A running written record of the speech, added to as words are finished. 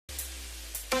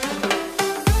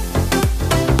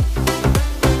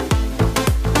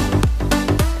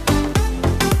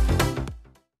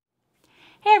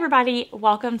everybody,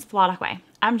 welcome to the Waldock Way.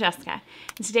 I'm Jessica,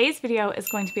 and today's video is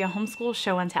going to be a homeschool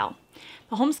show and tell.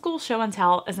 The Homeschool Show and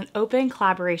Tell is an open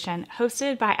collaboration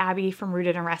hosted by Abby from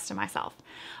Rooted and Rest and myself.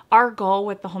 Our goal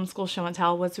with the Homeschool Show and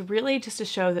Tell was really just to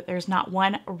show that there's not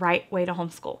one right way to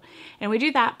homeschool. And we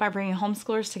do that by bringing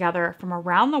homeschoolers together from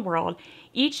around the world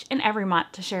each and every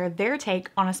month to share their take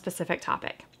on a specific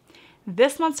topic.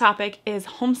 This month's topic is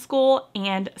homeschool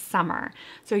and summer.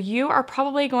 So you are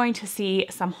probably going to see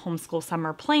some homeschool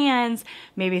summer plans,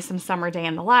 maybe some summer day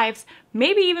in the lives,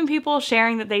 maybe even people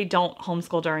sharing that they don't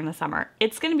homeschool during the summer.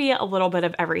 It's going to be a little bit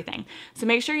of everything. So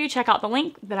make sure you check out the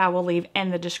link that I will leave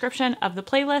in the description of the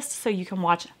playlist so you can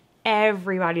watch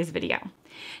everybody's video.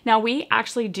 Now, we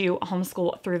actually do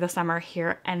homeschool through the summer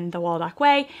here in the Waldock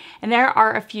Way, and there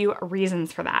are a few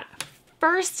reasons for that.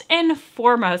 First and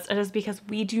foremost, it is because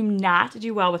we do not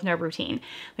do well with no routine.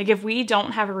 Like if we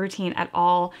don't have a routine at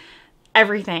all,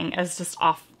 everything is just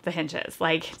off the hinges.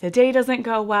 Like the day doesn't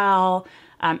go well.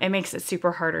 It makes it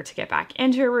super harder to get back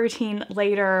into a routine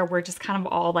later. We're just kind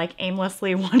of all like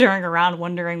aimlessly wandering around,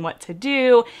 wondering what to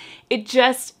do. It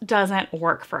just doesn't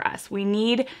work for us. We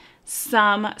need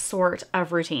some sort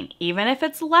of routine. Even if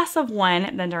it's less of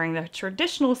one than during the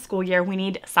traditional school year, we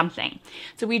need something.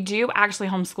 So we do actually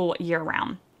homeschool year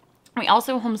round. We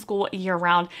also homeschool year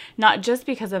round, not just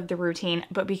because of the routine,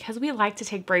 but because we like to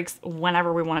take breaks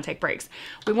whenever we want to take breaks.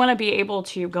 We want to be able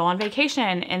to go on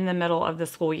vacation in the middle of the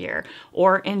school year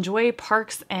or enjoy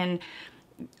parks and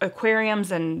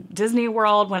aquariums and Disney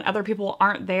World when other people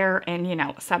aren't there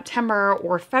in, September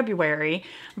or February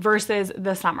versus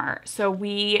the summer. So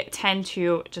we tend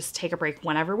to just take a break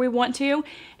whenever we want to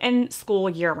and school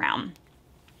year round.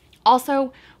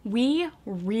 Also, we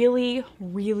really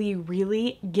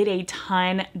get a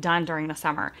ton done during the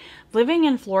summer. Living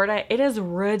in Florida, it is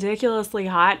ridiculously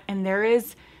hot and there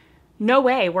is no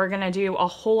way we're going to do a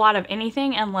whole lot of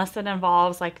anything unless it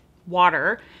involves like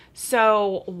water.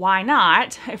 So why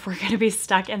not, if we're going to be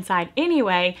stuck inside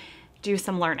anyway, do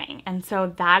some learning? And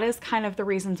so that is kind of the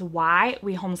reasons why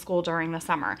we homeschool during the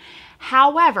summer.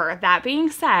 However, that being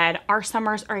said, our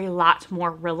summers are a lot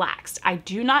more relaxed. I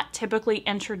do not typically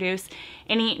introduce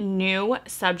any new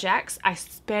subjects. I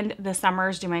spend the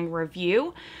summers doing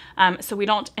review. So we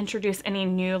don't introduce any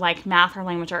new like math or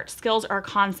language arts skills or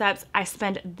concepts. I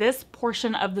spend this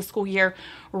portion of the school year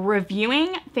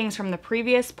reviewing things from the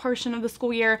previous portion of the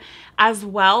school year, as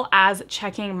well as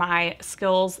checking my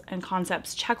skills and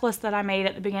concepts checklist that I made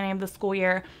at the beginning of the school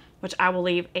year, which I will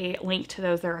leave a link to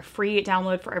those. They're a free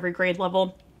download for every grade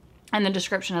level in the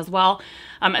description as well.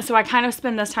 So I kind of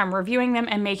spend this time reviewing them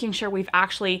and making sure we've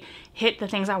actually hit the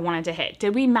things I wanted to hit.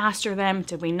 Did we master them?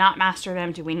 Did we not master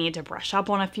them? Do we need to brush up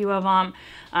on a few of them?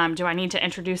 Do I need to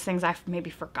introduce things I maybe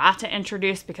forgot to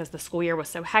introduce because the school year was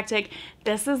so hectic?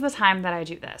 This is the time that I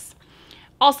do this.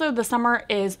 Also, the summer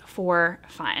is for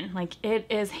fun. Like it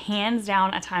is hands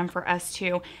down a time for us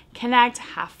to connect,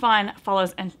 have fun, follow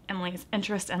Emily's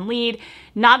interest and lead.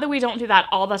 Not that we don't do that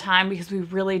all the time because we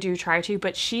really do try to,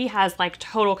 but she has like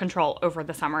total control over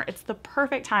the summer. It's the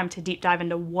perfect time to deep dive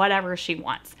into whatever she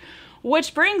wants.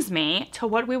 Which brings me to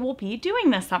what we will be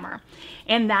doing this summer.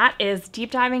 And that is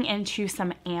deep diving into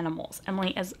some animals.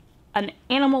 Emily is an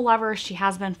animal lover. She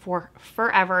has been for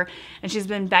forever, and she's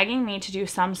been begging me to do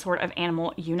some sort of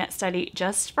animal unit study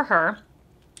just for her.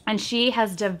 And she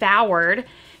has devoured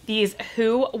these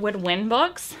Who Would Win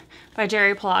books by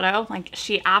Jerry Pilato. Like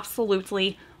she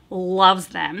absolutely loves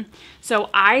them. So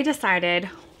I decided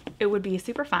it would be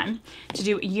super fun to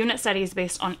do unit studies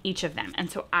based on each of them. And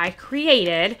so I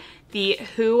created the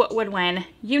Who Would Win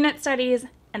unit studies,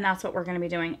 and that's what we're going to be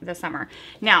doing this summer.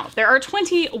 Now, there are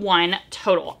 21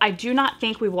 total. I do not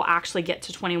think we will actually get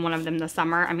to 21 of them this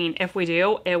summer. I mean, if we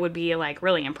do, it would be like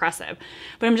really impressive.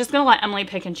 But I'm just going to let Emily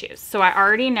pick and choose. So I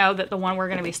already know that the one we're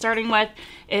going to be starting with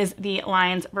is the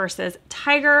Lions versus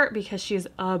Tiger because she's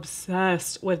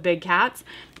obsessed with big cats,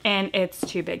 and it's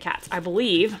 2 big cats, I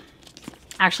believe.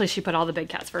 Actually, she put all the big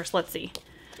cats first. Let's see.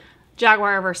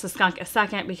 Jaguar versus Skunk is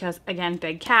second because, again,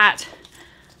 big cat.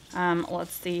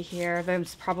 Let's see here.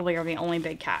 Those probably are the only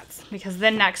big cats because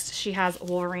then next she has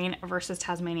Wolverine versus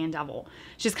Tasmanian Devil.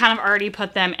 She's kind of already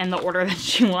put them in the order that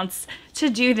she wants to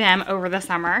do them over the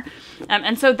summer.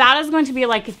 And so that is going to be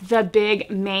like the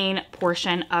big main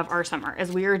portion of our summer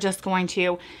is we are just going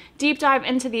to deep dive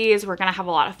into these. We're going to have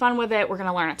a lot of fun with it. We're going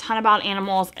to learn a ton about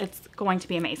animals. It's going to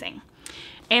be amazing.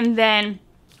 And then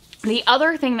the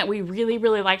other thing that we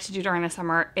really like to do during the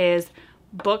summer is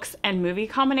books and movie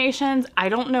combinations. I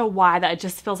don't know why, that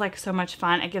just feels like so much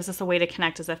fun. It gives us a way to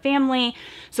connect as a family.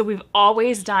 So we've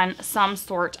always done some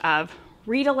sort of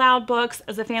read aloud books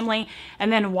as a family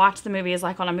and then watch the movies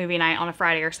like on a movie night on a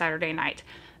Friday or Saturday night.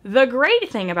 The great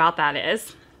thing about that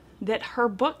is that her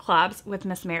book clubs with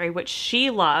Miss Mary, which she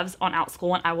loves on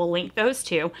OutSchool, and I will link those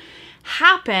too,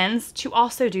 happens to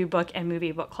also do book and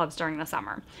movie book clubs during the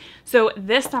summer. So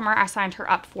this summer I signed her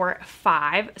up for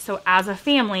 5. So as a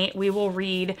family, we will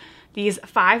read these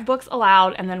 5 books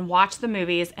aloud and then watch the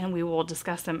movies, and we will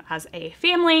discuss them as a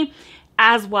family,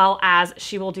 as well as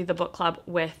she will do the book club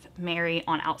with Mary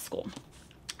on OutSchool.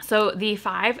 So the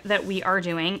 5 that we are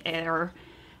doing are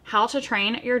How to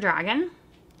Train Your Dragon,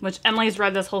 which Emily's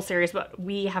read this whole series, but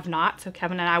we have not. So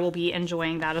Kevin and I will be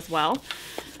enjoying that as well.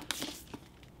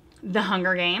 The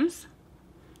Hunger Games.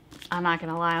 I'm not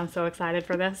going to lie, I'm so excited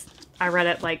for this. I read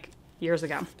it like years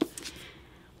ago.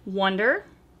 Wonder.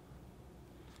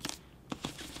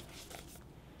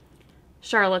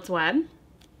 Charlotte's Web.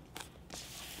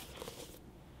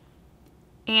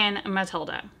 And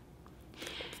Matilda.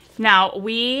 Now,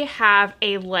 we have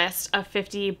a list of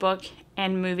 50 book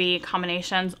and movie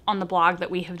combinations on the blog that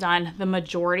we have done the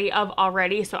majority of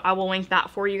already, so I will link that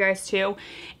for you guys too.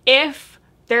 If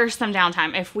there's some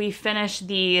downtime, if we finish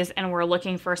these and we're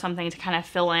looking for something to kind of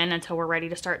fill in until we're ready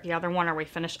to start the other one, or we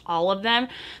finish all of them,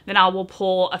 then I will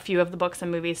pull a few of the books and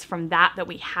movies from that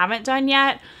we haven't done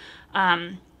yet.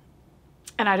 And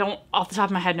I don't off the top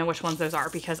of my head know which ones those are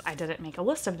because I didn't make a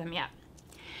list of them yet.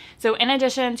 So in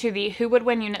addition to the Who Would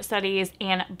Win unit studies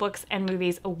and books and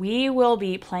movies, we will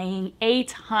be playing a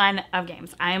ton of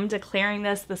games. I am declaring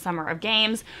this the summer of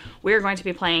games. We're going to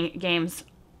be playing games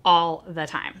all the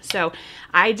time. So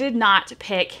I did not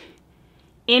pick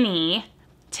any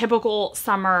typical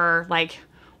summer like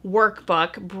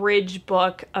workbook, bridge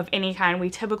book of any kind. We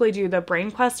typically do the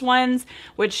Brain Quest ones,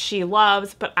 which she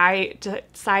loves, but I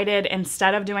decided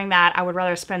instead of doing that, I would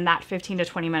rather spend that 15 to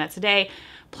 20 minutes a day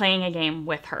playing a game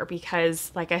with her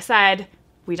because, like I said,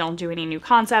 we don't do any new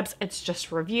concepts. It's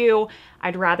just review.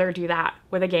 I'd rather do that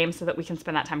with a game so that we can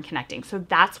spend that time connecting. So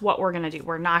that's what we're going to do.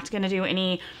 We're not going to do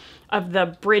any of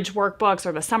the bridge workbooks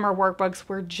or the summer workbooks.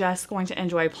 We're just going to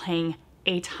enjoy playing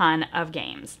a ton of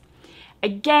games.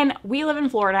 Again, we live in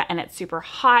Florida and it's super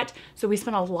hot, so we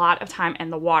spend a lot of time in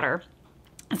the water.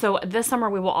 So this summer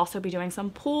we will also be doing some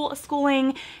pool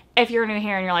schooling. If you're new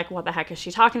here and you're like, what the heck is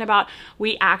she talking about?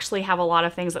 We actually have a lot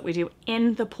of things that we do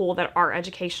in the pool that are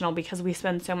educational because we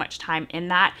spend so much time in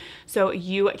that. So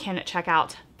you can check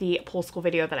out the pool school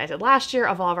video that I did last year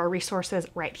of all of our resources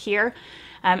right here.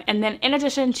 And then in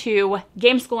addition to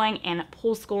game schooling and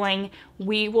pool schooling,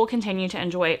 we will continue to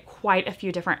enjoy quite a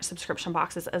few different subscription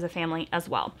boxes as a family as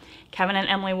well. Kevin and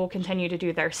Emily will continue to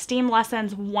do their STEAM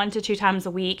lessons 1 to 2 times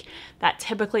a week. That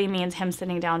typically means him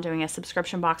sitting down doing a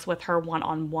subscription box with her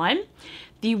one-on-one.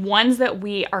 The ones that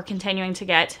we are continuing to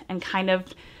get and kind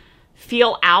of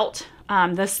feel out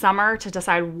this summer to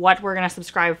decide what we're going to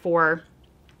subscribe for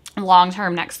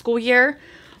long-term next school year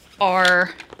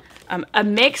are a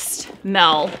mixed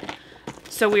MEL.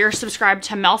 So we are subscribed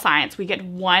to MEL Science. We get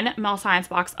 1 MEL Science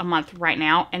box a month right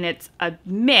now, and it's a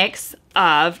mix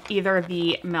of either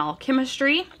the MEL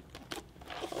Chemistry,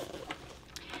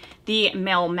 the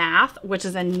MEL Math, which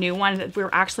is a new one that we're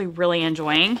actually really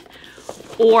enjoying,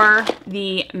 or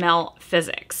the MEL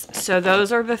Physics. So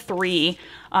those are the 3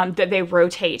 that they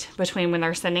rotate between when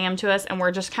they're sending them to us, and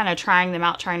we're just kind of trying them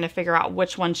out, trying to figure out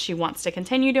which ones she wants to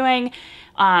continue doing,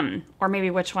 or maybe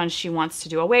which ones she wants to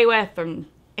do away with. Or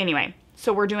anyway,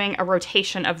 so we're doing a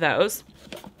rotation of those.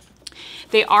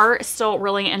 They are still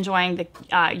really enjoying the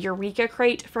𝐬𝐿𝐴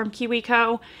crate from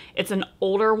𝐂𝐴𝐿. It's an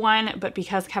older one, but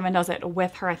because Kevin does it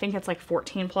with her, I think it's like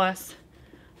 14 plus.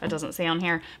 That doesn't say on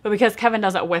here, but because Kevin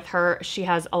does it with her, she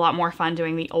has a lot more fun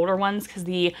doing the older ones because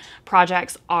the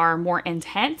projects are more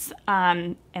intense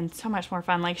and so much more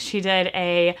fun. Like she did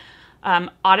a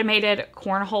automated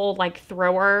cornhole like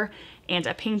thrower and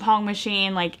a ping pong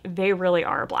machine. Like they really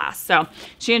are a blast. So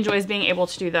she enjoys being able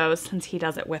to do those since he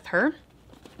does it with her.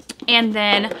 And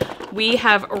then we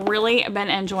have really been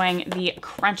enjoying the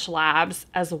Crunch Labs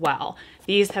as well.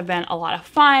 These have been a lot of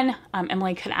fun.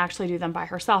 Emily could actually do them by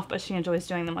herself, but she enjoys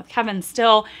doing them with Kevin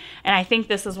still. And I think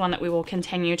this is one that we will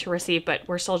continue to receive, but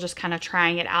we're still just kind of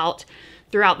trying it out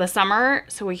throughout the summer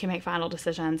so we can make final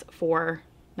decisions for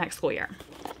next school year.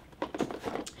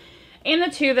 And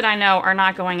the 2 that I know are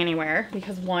not going anywhere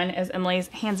because one is Emily's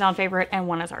hands down favorite and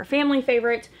one is our family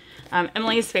favorite.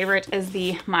 Emily's favorite is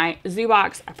the My Zoo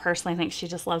box. I personally think she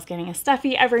just loves getting a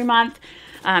stuffy every month.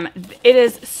 It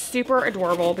is super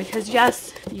adorable because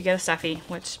yes, you get a stuffy,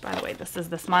 which by the way, this is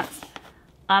this month.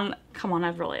 Come on,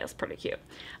 it really is pretty cute.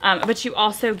 But you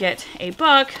also get a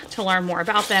book to learn more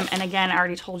about them. And again, I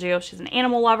already told you she's an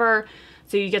animal lover.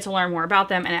 So you get to learn more about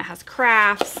them and it has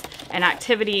crafts and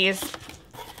activities.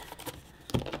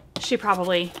 She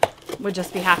probably would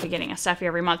just be happy getting a stuffy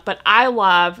every month. But I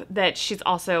love that she's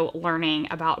also learning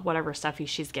about whatever stuffy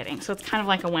she's getting. So it's kind of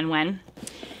like a win-win.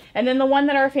 And then the one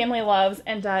that our family loves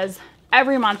and does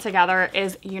every month together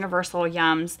is Universal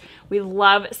Yums. We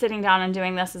love sitting down and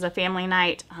doing this as a family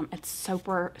night. It's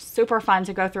super, super fun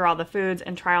to go through all the foods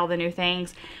and try all the new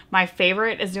things. My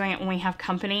favorite is doing it when we have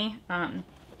company.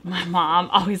 My mom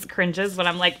always cringes when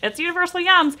I'm like, it's Universal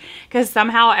Yums, because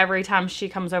somehow every time she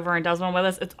comes over and does one with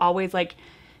us, it's always like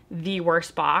the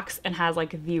worst box and has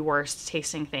like the worst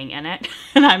tasting thing in it.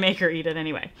 And I make her eat it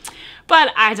anyway.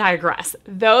 But I digress.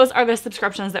 Those are the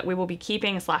subscriptions that we will be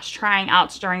keeping / trying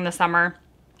out during the summer.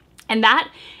 And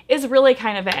that is really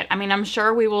kind of it. I mean, I'm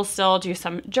sure we will still do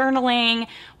some journaling.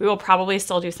 We will probably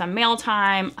still do some mail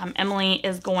time. Emily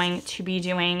is going to be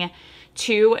doing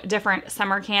 2 different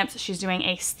summer camps. She's doing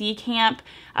a C camp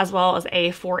as well as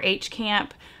a 4-H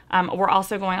camp. We're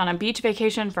also going on a beach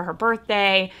vacation for her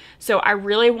birthday. So I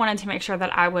really wanted to make sure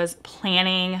that I was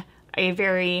planning a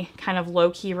very kind of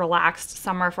low-key, relaxed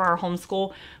summer for our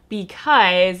homeschool,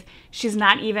 because she's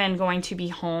not even going to be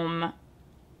home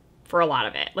for a lot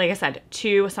of it. Like I said,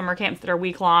 2 summer camps that are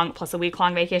week-long plus a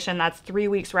week-long vacation. That's 3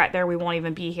 weeks right there. We won't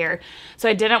even be here. So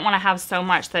I didn't want to have so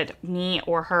much that me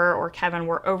or her or Kevin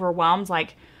were overwhelmed.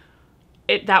 Like,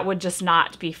 that would just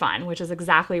not be fun, which is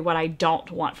exactly what I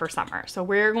don't want for summer. So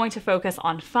we're going to focus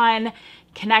on fun,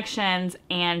 connections,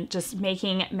 and just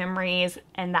making memories.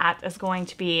 And that is going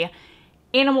to be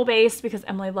animal-based, because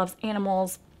Emily loves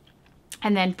animals.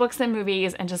 And then books and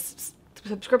movies, and just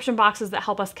subscription boxes that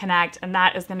help us connect. And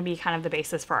that is going to be kind of the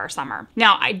basis for our summer.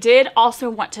 Now, I did also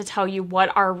want to tell you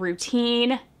what our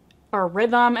routine or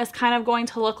rhythm is kind of going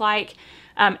to look like.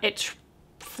 It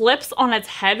flips on its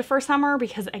head for summer,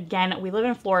 because again, we live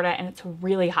in Florida and it's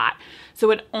really hot.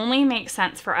 So it only makes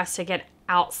sense for us to get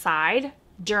outside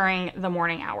during the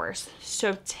morning hours.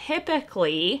 So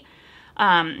typically,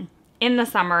 in the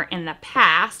summer, in the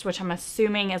past, which I'm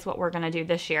assuming is what we're going to do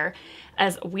this year,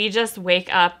 as we just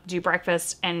wake up, do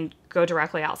breakfast, and go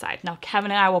directly outside. Now,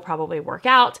 Kevin and I will probably work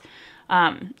out,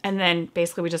 and then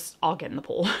basically we just all get in the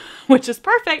pool, which is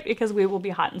perfect because we will be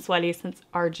hot and sweaty since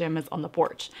our gym is on the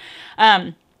porch.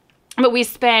 But we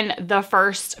spend the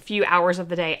first few hours of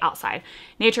the day outside.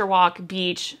 Nature walk,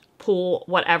 beach, pool,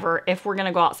 whatever. If we're going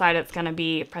to go outside, it's going to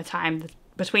be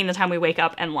between the time we wake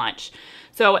up and lunch.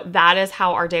 So that is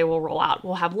how our day will roll out.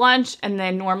 We'll have lunch, and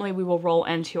then normally we will roll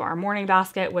into our morning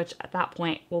basket, which at that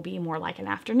point will be more like an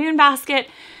afternoon basket.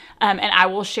 And I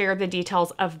will share the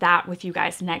details of that with you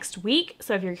guys next week.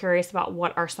 So if you're curious about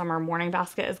what our summer morning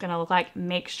basket is going to look like,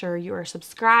 make sure you are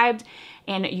subscribed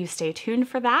and you stay tuned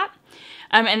for that.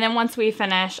 And then once we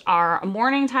finish our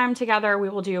morning time together, we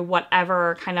will do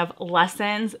whatever kind of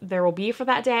lessons there will be for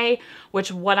that day,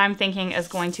 which what I'm thinking is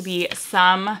going to be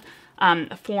some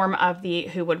form of the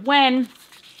Who Would Win,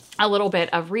 a little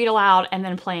bit of read aloud, and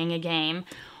then playing a game,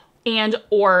 and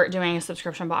or doing a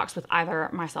subscription box with either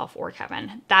myself or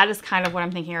Kevin. That is kind of what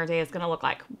I'm thinking our day is going to look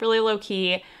like. Really low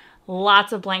key,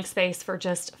 lots of blank space for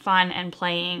just fun and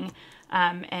playing,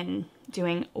 and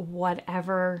doing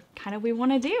whatever kind of we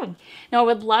want to do. Now, I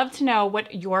would love to know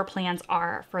what your plans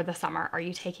are for the summer. Are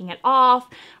you taking it off?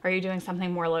 Are you doing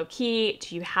something more low key?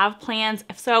 Do you have plans?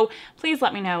 If so, please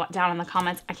let me know down in the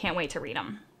comments. I can't wait to read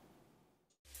them.